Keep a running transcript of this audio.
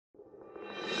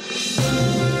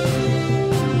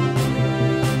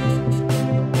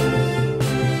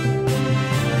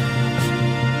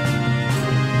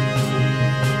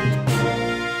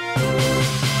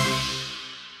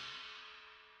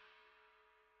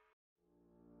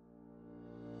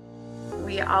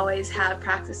we always have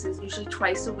practices usually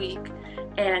twice a week,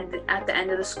 and at the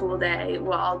end of the school day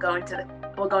we'll go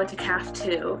into Caf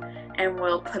 2 and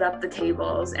we'll put up the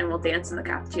tables and we'll dance in the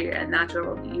cafeteria, and that's where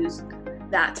we'll use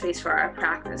that space for our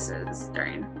practices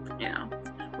during,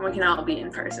 when we can all be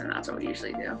in person. That's what we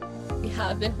usually do. We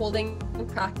have been holding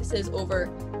practices over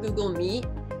Google Meet,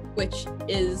 which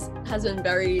has been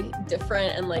very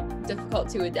different and difficult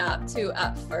to adapt to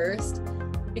at first,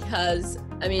 because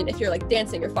if you're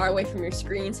dancing, you're far away from your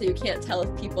screen, so you can't tell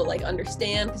if people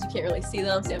understand because you can't really see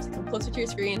them, so you have to come closer to your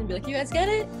screen and be like, you guys get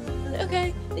it?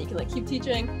 Okay. Then you can keep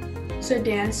teaching. So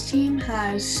dance team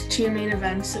has two main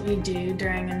events that we do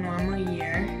during a normal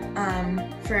year.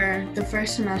 For the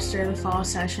first semester, the fall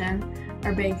session,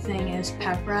 our big thing is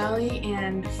pep rally,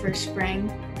 and for spring,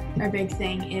 our big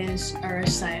thing is a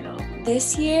recital.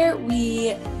 This year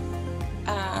we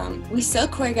still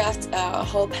choreographed a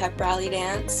whole pep rally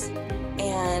dance,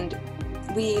 and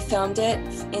we filmed it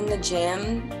in the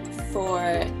gym for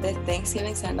the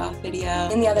Thanksgiving send-off video.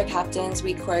 In the other captains,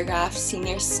 we choreographed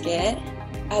senior skit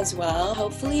as well.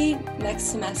 Hopefully next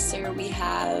semester we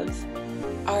have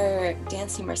our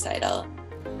dance team recital.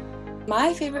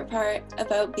 My favorite part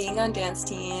about being on dance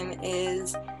team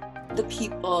is the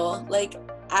people.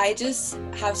 I just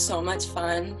have so much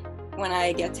fun when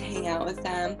I get to hang out with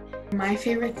them. My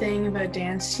favorite thing about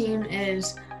dance team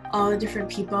is all the different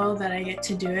people that I get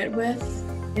to do it with.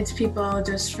 It's people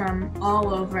just from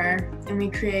all over, and we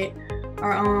create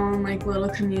our own little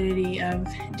community of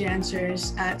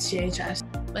dancers at CHS.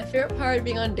 My favorite part of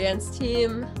being on dance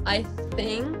team, I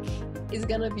think, is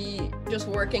gonna be just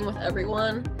working with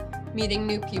everyone, meeting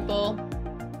new people.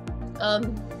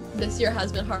 This year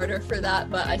has been harder for that,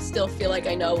 but I still feel like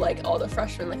I know all the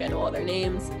freshmen, I know all their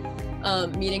names.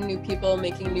 Meeting new people,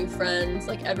 making new friends,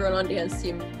 everyone on dance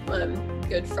team I'm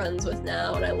good friends with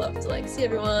now, and I love to see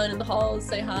everyone in the halls,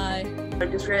 say hi. I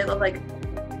just really love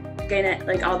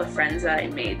getting all the friends that I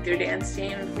made through dance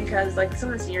team, because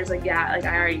some of the seniors I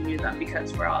already knew them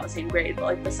because we're all in the same grade,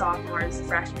 but the sophomores, the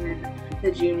freshmen,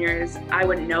 the juniors, I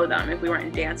wouldn't know them if we weren't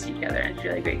in dance together, and it's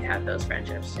really great to have those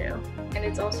friendships too. And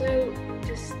it's also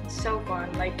just so fun,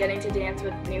 getting to dance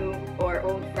with new or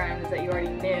old friends that you already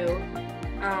knew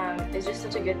is just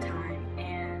such a good time,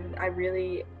 and I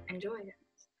really enjoy it.